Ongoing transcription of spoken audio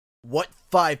What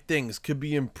 5 things could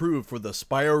be improved for the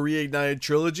Spyro Reignited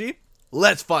Trilogy?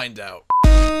 Let's find out!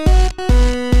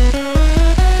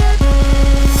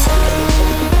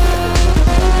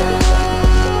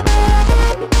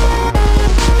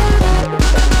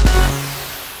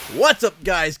 What's up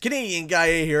guys, Canadian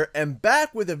Guy here, and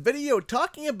back with a video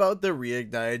talking about the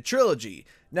Reignited Trilogy.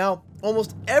 Now,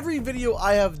 almost every video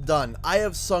I have done, I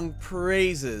have sung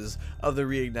praises of the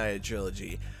Reignited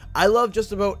Trilogy. I love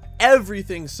just about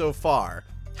everything so far.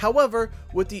 However,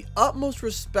 with the utmost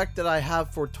respect that I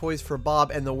have for Toys for Bob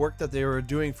and the work that they were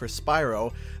doing for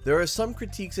Spyro, there are some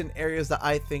critiques in areas that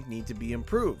I think need to be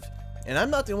improved. And I'm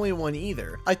not the only one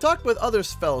either. I talked with other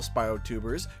fellow Spyro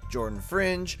tubers, Jordan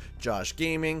Fringe, Josh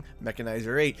Gaming,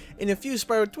 Mechanizer8, and a few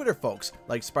Spyro Twitter folks,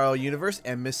 like Spyro Universe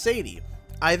and Miss Sadie.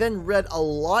 I then read a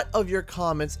lot of your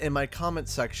comments in my comment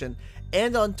section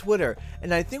and on Twitter,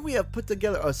 and I think we have put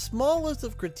together a small list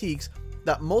of critiques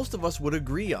that most of us would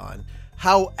agree on.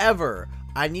 However,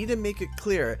 I need to make it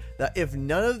clear that if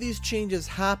none of these changes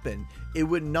happen, it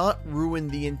would not ruin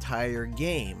the entire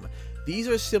game. These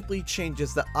are simply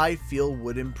changes that I feel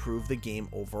would improve the game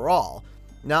overall.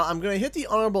 Now, I'm going to hit the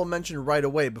honorable mention right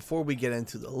away before we get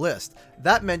into the list.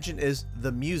 That mention is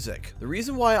the music. The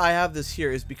reason why I have this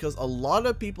here is because a lot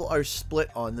of people are split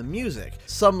on the music.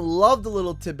 Some love the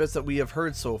little tidbits that we have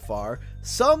heard so far,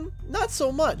 some not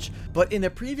so much. But in a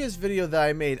previous video that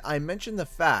I made, I mentioned the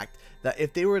fact that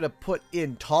if they were to put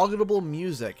in toggleable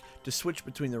music to switch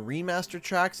between the remaster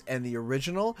tracks and the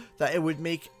original, that it would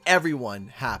make everyone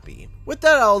happy. With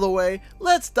that out of the way,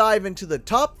 let's dive into the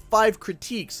top 5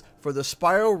 critiques for the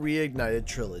Spyro Reignited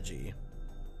Trilogy.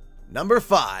 Number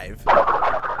 5.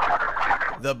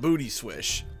 The booty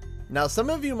swish. Now, some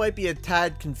of you might be a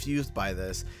tad confused by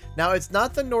this. Now, it's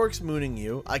not the Norks mooning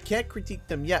you. I can't critique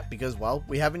them yet because, well,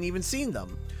 we haven't even seen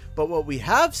them. But what we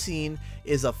have seen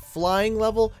is a flying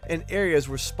level and areas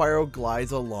where Spyro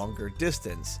glides a longer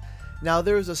distance. Now,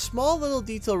 there is a small little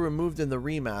detail removed in the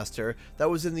remaster that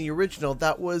was in the original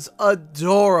that was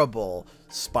adorable: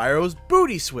 Spyro's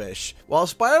booty swish. While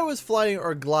Spyro was flying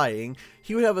or gliding,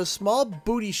 he would have a small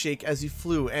booty shake as he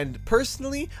flew, and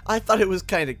personally, I thought it was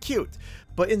kind of cute.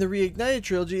 But in the Reignited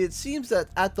Trilogy, it seems that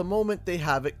at the moment they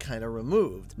have it kind of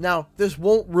removed. Now, this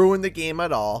won't ruin the game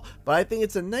at all, but I think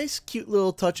it's a nice cute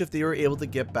little touch if they were able to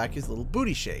get back his little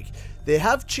booty shake. They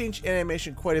have changed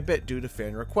animation quite a bit due to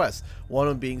fan requests, one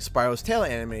of them being Spyro's tail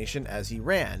animation as he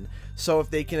ran. So if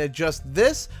they can adjust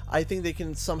this, I think they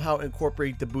can somehow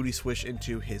incorporate the booty swish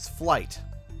into his flight.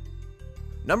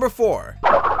 Number 4.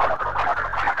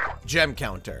 Gem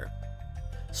counter.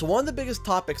 So one of the biggest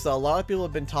topics that a lot of people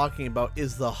have been talking about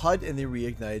is the HUD in the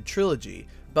Reignited Trilogy,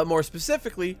 but more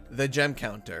specifically, the gem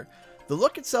counter. The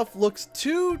look itself looks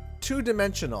too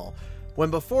two-dimensional,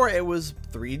 when before it was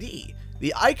 3D.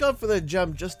 The icon for the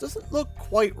gem just doesn't look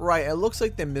quite right. It looks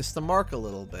like they missed the mark a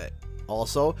little bit.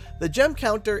 Also, the gem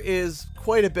counter is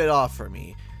quite a bit off for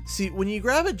me. See, when you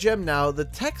grab a gem now, the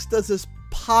text does this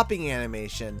popping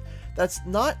animation that's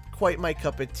not quite my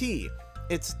cup of tea.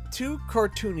 It's too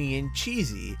cartoony and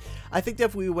cheesy. I think that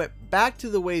if we went back to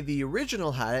the way the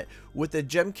original had it, with the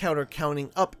gem counter counting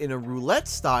up in a roulette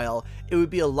style, it would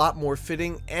be a lot more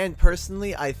fitting, and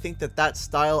personally, I think that that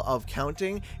style of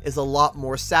counting is a lot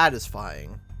more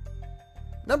satisfying.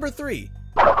 Number 3.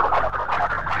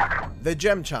 The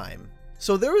gem chime.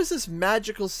 So there was this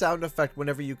magical sound effect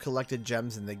whenever you collected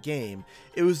gems in the game.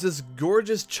 It was this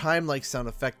gorgeous chime-like sound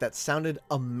effect that sounded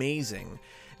amazing.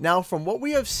 Now, from what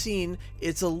we have seen,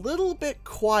 it's a little bit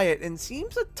quiet and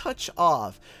seems a touch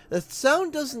off. The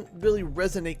sound doesn't really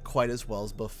resonate quite as well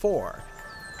as before.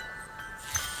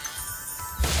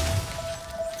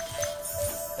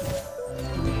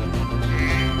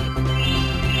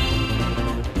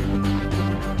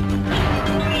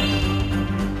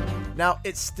 Now,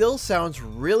 it still sounds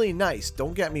really nice,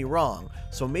 don't get me wrong,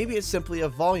 so maybe it's simply a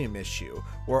volume issue,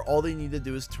 where all they need to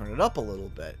do is turn it up a little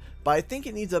bit, but I think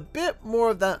it needs a bit more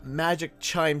of that magic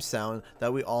chime sound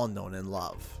that we all know and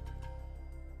love.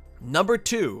 Number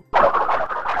 2.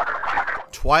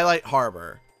 Twilight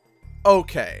Harbor.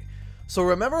 Okay, so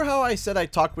remember how I said I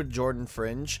talked with Jordan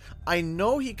Fringe? I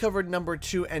know he covered number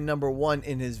 2 and number 1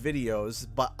 in his videos,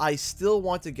 but I still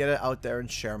want to get it out there and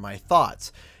share my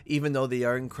thoughts, even though they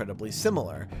are incredibly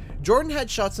similar. Jordan had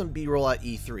shot some B-roll at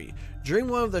E3. During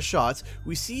one of the shots,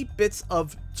 we see bits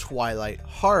of Twilight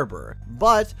Harbor,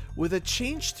 but with a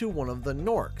change to one of the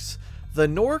Norks. The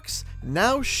Norks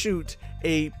now shoot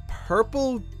a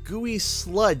purple gooey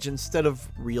sludge instead of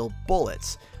real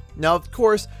bullets. Now, of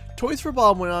course, Toys for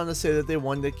Bob went on to say that they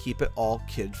wanted to keep it all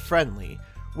kid-friendly,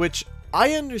 which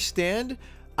I understand.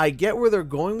 I get where they're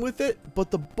going with it,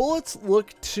 but the bullets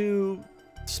look too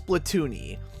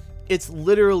Splatoon-y. It's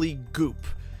literally goop.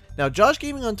 Now, Josh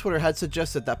Gaming on Twitter had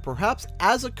suggested that perhaps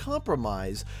as a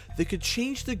compromise, they could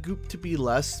change the goop to be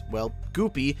less, well,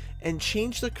 goopy, and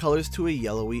change the colors to a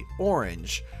yellowy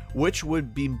orange, which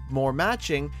would be more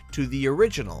matching to the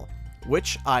original,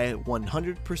 which I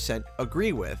 100%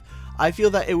 agree with. I feel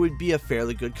that it would be a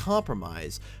fairly good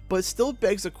compromise, but it still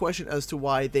begs the question as to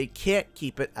why they can't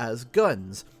keep it as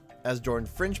guns. As Jordan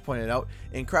Fringe pointed out,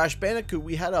 in Crash Bandicoot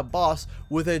we had a boss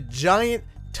with a giant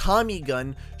Tommy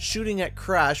gun shooting at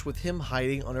Crash with him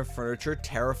hiding under furniture,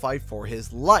 terrified for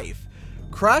his life.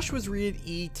 Crash was rated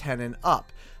E10 and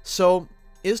up, so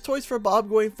is Toys for Bob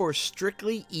going for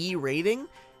strictly E rating?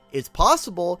 It's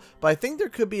possible, but I think there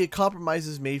could be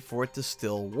compromises made for it to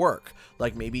still work,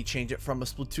 like maybe change it from a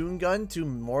Splatoon gun to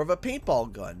more of a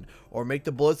paintball gun, or make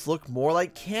the bullets look more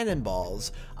like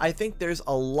cannonballs. I think there's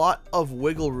a lot of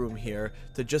wiggle room here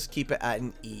to just keep it at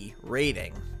an E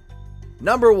rating.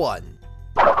 Number 1.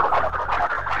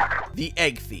 The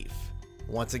Egg Thief.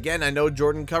 Once again, I know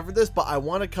Jordan covered this, but I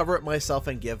want to cover it myself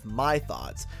and give my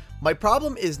thoughts. My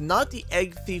problem is not the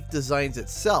Egg Thief designs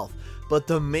itself, but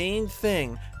the main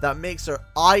thing that makes our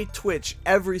eye twitch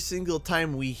every single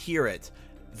time we hear it,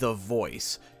 the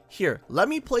voice. Here, let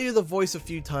me play you the voice a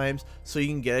few times so you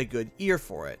can get a good ear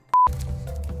for it.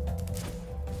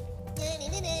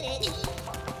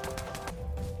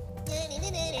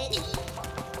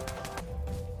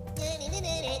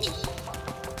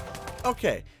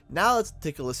 Okay, now let's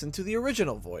take a listen to the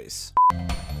original voice.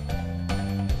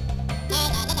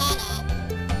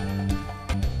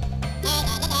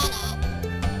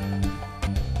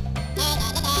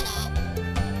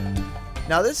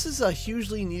 Now this is a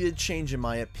hugely needed change in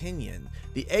my opinion.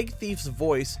 The Egg Thief's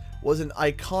voice was an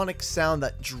iconic sound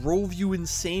that drove you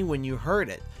insane when you heard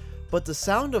it, but the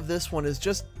sound of this one is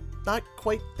just not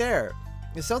quite there.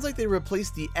 It sounds like they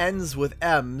replaced the N's with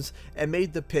M's and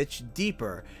made the pitch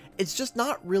deeper. It's just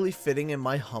not really fitting in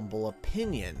my humble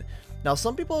opinion. Now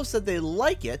some people have said they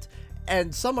like it,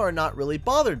 and some are not really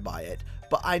bothered by it,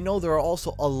 but I know there are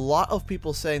also a lot of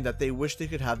people saying that they wish they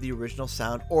could have the original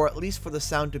sound, or at least for the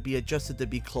sound to be adjusted to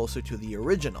be closer to the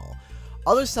original.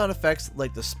 Other sound effects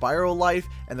like the Spyro Life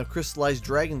and the Crystallized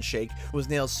Dragon Shake was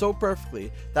nailed so perfectly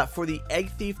that for the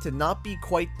Egg Thief to not be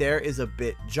quite there is a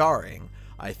bit jarring.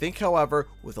 I think, however,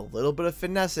 with a little bit of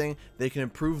finessing, they can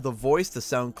improve the voice to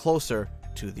sound closer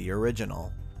to the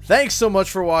original. Thanks so much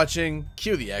for watching.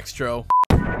 Cue the extro.